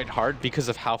is quite hard because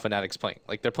of how Fnatic's playing.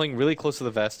 Like, they're playing really close to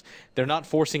the vest. They're not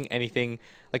forcing anything.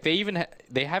 Like,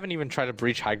 they haven't even tried to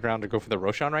breach high ground or go for the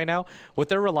Roshan right now. What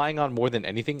they're relying on more than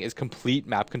anything is complete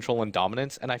map control and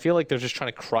dominance, and I feel like they're just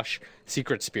trying to crush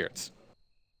Secret Spirits.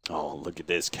 Oh, look at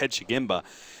this. KheZu,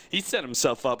 he set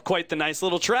himself up quite the nice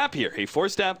little trap here. He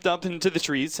four-stepped up into the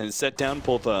trees and set down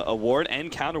both a ward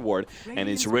and counter ward, and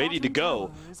is ready to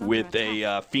go with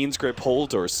a Fiend's Grip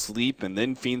hold or sleep, and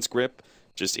then Fiend's Grip,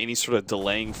 just any sort of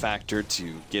delaying factor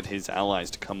to get his allies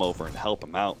to come over and help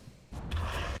him out.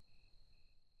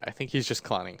 I think he's just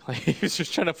clowning. Like, he was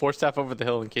just trying to force staff over the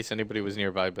hill in case anybody was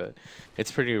nearby, but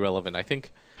it's pretty irrelevant. I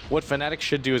think what Fnatic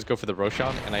should do is go for the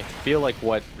Roshan, and I feel like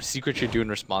what Secret should do in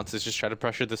response is just try to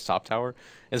pressure this top tower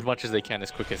as much as they can,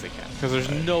 as quick as they can. Because there's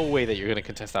no way that you're going to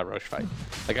contest that Rosh fight.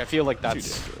 Like, I feel like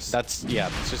that's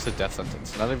it's just a death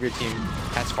sentence. None of your team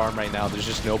has farm right now. There's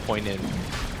just no point in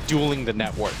dueling the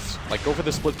net worths. Like, go for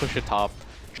the split push at top.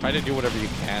 Try to do whatever you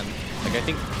can. Like, I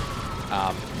think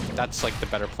that's like the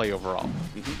better play overall.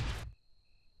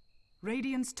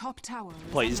 Radiant's top tower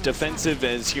plays defensive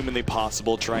as humanly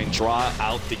possible, try and draw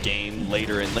out the game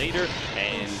later and later,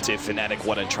 and if Fnatic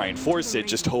want to try and force it,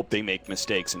 just hope they make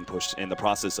mistakes and push in the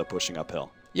process of pushing uphill.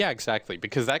 Yeah, exactly,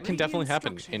 because that can definitely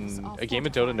happen. In a game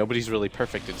of Dota, nobody's really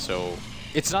perfect, and so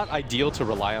it's not ideal to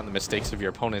rely on the mistakes of your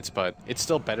opponents, but it's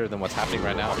still better than what's happening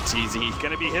right now. Arteezy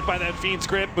gonna be hit by that Fiend's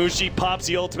Grip. Mushi pops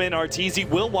the ultimate. Arteezy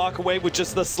will walk away with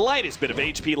just the slightest bit of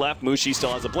HP left. Mushi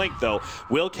still has a blink, though.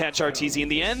 Will catch Arteezy in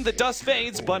the end. The dust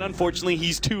fades, but unfortunately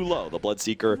he's too low. The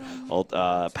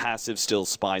Bloodseeker passive still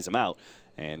spies him out.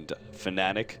 And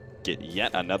Fnatic get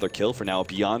yet another kill for now a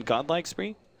beyond godlike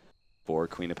spree for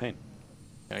Queen of Pain.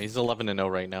 Yeah, he's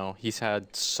 11-0 right now. He's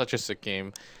had such a sick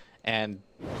game. And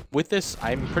with this,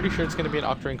 I'm pretty sure it's going to be an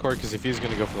Octarine core, because if he was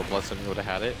going to go for the Bloodstone, he would have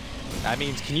had it. That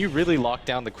means, can you really lock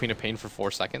down the Queen of Pain for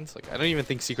 4 seconds? Like, I don't even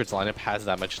think Secret's lineup has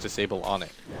that much disable on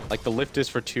it. Like, the lift is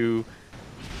for 2,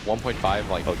 1.5,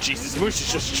 like... Oh, Jesus,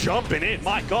 Mushi's just jumping in,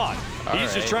 my God.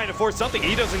 He's just trying to force something.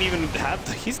 He doesn't even have...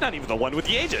 He's not even the one with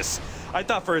the Aegis. I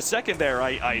thought for a second there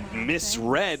I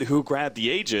misread who grabbed the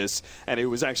Aegis, and it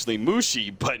was actually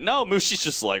Mushi. But no, Mushi's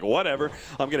just like, whatever.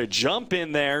 I'm going to jump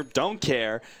in there, don't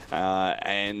care.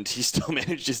 And he still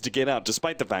manages to get out,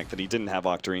 despite the fact that he didn't have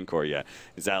Octarine core yet.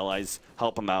 His allies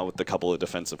help him out with a couple of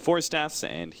defensive force staffs,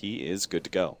 and he is good to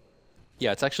go.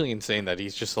 Yeah, it's actually insane that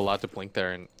he's just allowed to blink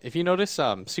there. And if you notice,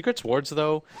 Secret's wards,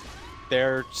 though,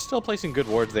 they're still placing good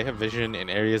wards. They have vision in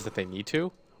areas that they need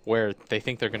to, where they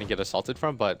think they're going to get assaulted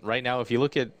from. But right now, if you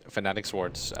look at Fnatic's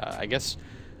wards, I guess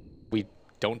we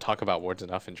don't talk about wards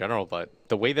enough in general, but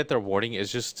the way that they're warding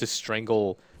is just to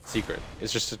strangle Secret.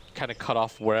 It's just to kind of cut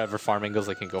off wherever farm angles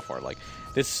they can go for. Like,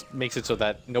 this makes it so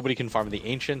that nobody can farm the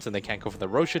Ancients and they can't go for the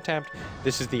Rosh attempt.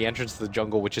 This is the entrance to the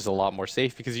jungle, which is a lot more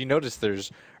safe, because you notice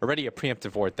there's already a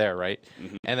preemptive ward there, right?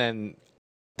 And then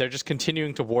they're just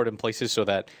continuing to ward in places so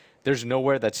that there's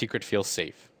nowhere that Secret feels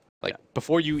safe. Like,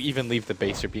 before you even leave the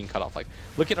base, you're being cut off. Like,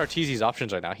 look at Arteezy's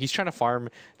options right now. He's trying to farm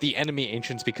the enemy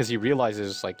Ancients because he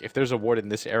realizes, like, if there's a ward in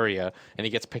this area and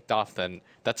he gets picked off, then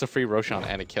that's a free Roshan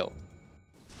and a kill.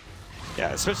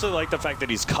 Yeah, especially like the fact that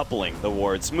he's coupling the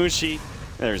wards. Mushi,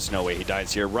 there's no way he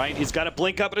dies here, right? He's got to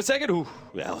blink up in a second. Ooh,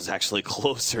 that was actually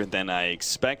closer than I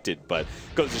expected, but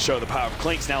goes to show the power of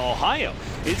Clinks. Now Ohio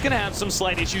is going to have some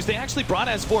slight issues. They actually brought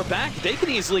S4 back. They can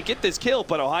easily get this kill,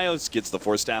 but Ohio gets the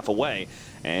force staff away,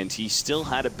 and he still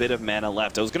had a bit of mana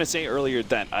left. I was going to say earlier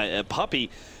that Puppey,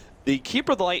 the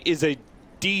Keeper of the Light, is a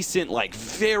decent, like,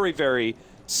 very, very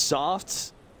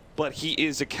soft, but he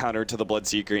is a counter to the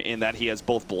Bloodseeker in that he has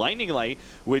both Blinding Light,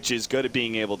 which is good at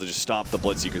being able to just stop the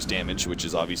Bloodseeker's damage, which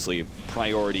is obviously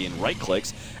priority in right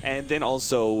clicks, and then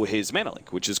also his Mana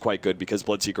Link, which is quite good because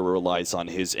Bloodseeker relies on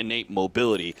his innate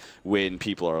mobility when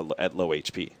people are at low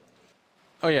HP.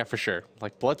 Oh yeah, for sure.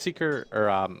 Like,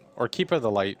 Bloodseeker or Keeper of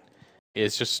the Light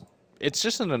is just... It's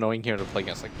just an annoying hero to play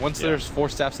against. Like, once there's 4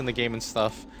 staffs in the game and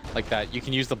stuff like that, you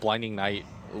can use the Blinding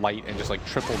Light and just, like,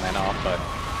 triple mana off, but...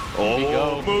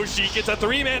 Oh, Mushi gets a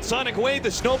 3-man Sonic Wave. The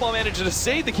Snowball manages to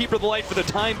save the Keeper of the Light for the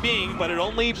time being, but it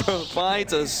only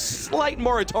provides a slight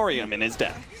moratorium in his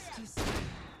death.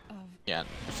 Yeah,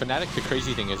 Fnatic, the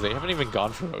crazy thing is they haven't even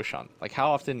gone for Roshan. Like,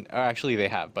 how often? Actually, they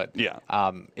have, but yeah.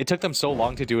 It took them so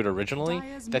long to do it originally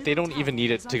that they don't even need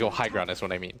it to go high ground, is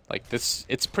what I mean. Like,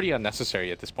 it's pretty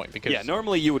unnecessary at this point because... Yeah,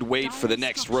 normally you would wait for the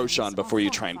next Roshan before you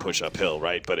try and push uphill,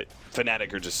 right? But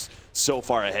Fnatic are just so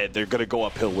far ahead, they're going to go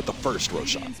uphill with the first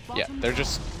Roshan. Yeah, they're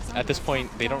just, at this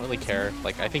point, they don't really care.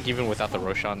 Like, I think even without the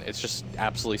Roshan, it's just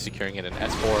absolutely securing it in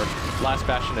S4. Last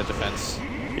Bastion of defense.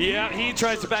 Yeah, he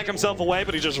tries to back himself away,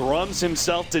 but he just runs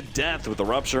himself to death with the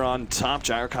Rupture on top.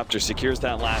 Gyrocopter secures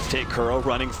that last hit. Kuro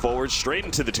running forward straight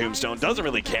into the Tombstone. Doesn't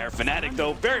really care. Fnatic,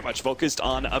 though, very much focused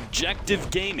on objective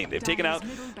gaming. They've taken out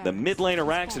the mid lane of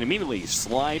Rax and immediately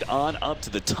slide on up to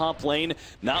the top lane,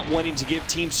 not wanting to give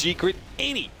Team Secret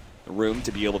any room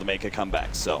to be able to make a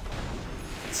comeback. So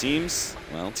it seems,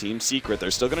 well, Team Secret, they're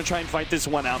still going to try and fight this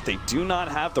one out. They do not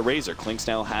have the Razor. Klinks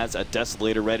now has a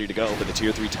Desolator ready to go, but the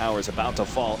tier 3 tower is about to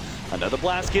fall. Another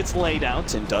blast gets laid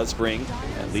out and does bring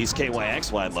at least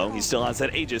KYX wide low. He still has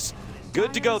that Aegis.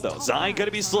 Good to go, though. Zai going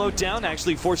to be slowed down,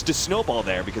 actually forced to snowball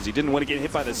there because he didn't want to get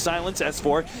hit by the silence.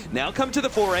 S4 now come to the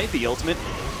foray, the ultimate.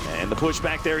 And the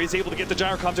pushback there, he's able to get the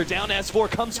Gyrocopter down. S4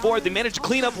 comes forward. They managed to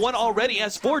clean up one already.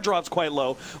 S4 drops quite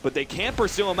low, but they can't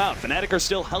pursue him out. Fnatic are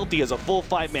still healthy as a full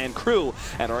 5-man crew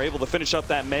and are able to finish up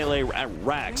that melee at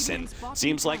Rax. And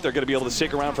seems like they're going to be able to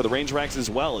stick around for the range Rax as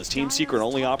well, as Team Secret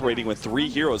only operating with 3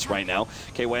 heroes right now.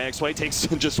 KYXY takes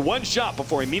just one shot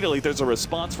before immediately there's a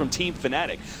response from Team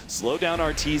Fnatic. Slow down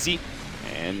Arteezy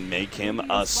and make him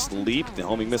asleep. The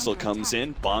homing missile comes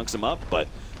in, bonks him up, but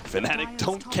Fnatic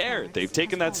don't care. They've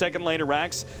taken that second lane of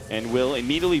Rax and will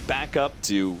immediately back up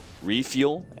to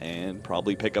refuel and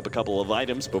probably pick up a couple of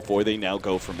items before they now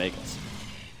go for Megas.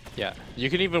 Yeah, you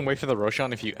can even wait for the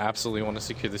Roshan if you absolutely want to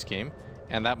secure this game,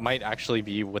 and that might actually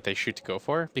be what they shoot to go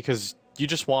for, because you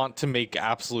just want to make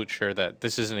absolute sure that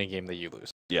this isn't a game that you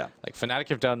lose. Yeah. Like, Fnatic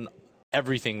have done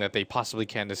everything that they possibly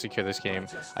can to secure this game.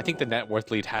 I think the net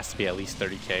worth lead has to be at least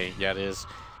 30k. Yeah, it is.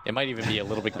 It might even be a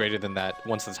little bit greater than that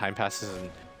once the time passes. And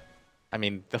I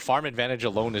mean, the farm advantage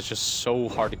alone is just so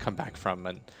hard to come back from.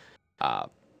 And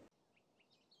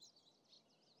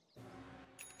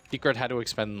Secret had to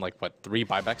expend like what 3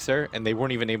 buybacks there, and they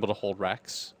weren't even able to hold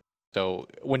Rax. So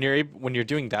when you're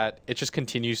doing that, it just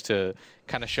continues to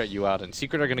kind of shut you out. And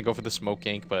Secret are going to go for the smoke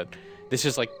gank, but this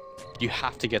is like, you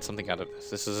have to get something out of this.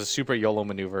 This is a super YOLO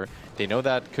maneuver. They know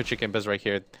that Kuchik Imba's right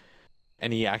here,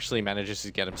 and he actually manages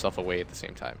to get himself away at the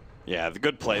same time. Yeah, the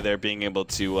good play there, being able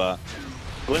to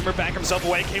Glimmer back himself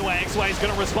away. KYXY is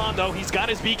going to respond, though. He's got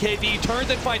his BKB, turns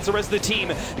and fights the rest of the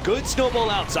team. Good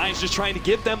snowball out. Zai's just trying to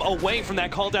get them away from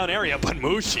that call-down area, but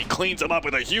Mushi cleans him up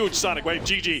with a huge Sonic Wave.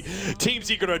 GG. Team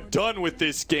Secret are done with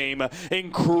this game.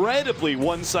 Incredibly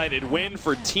one-sided win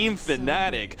for Team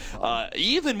Fnatic.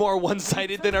 Even more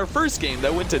one-sided than our first game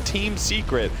that went to Team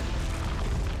Secret.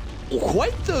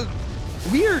 Quite the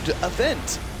weird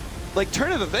event. Like,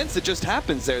 turn of events that just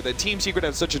happens there, that Team Secret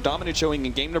have such a dominant showing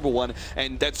in game number 1,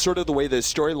 and that's sort of the way the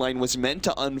storyline was meant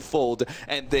to unfold,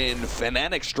 and then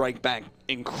Fnatic strike back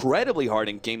incredibly hard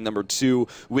in game number 2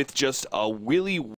 with just a really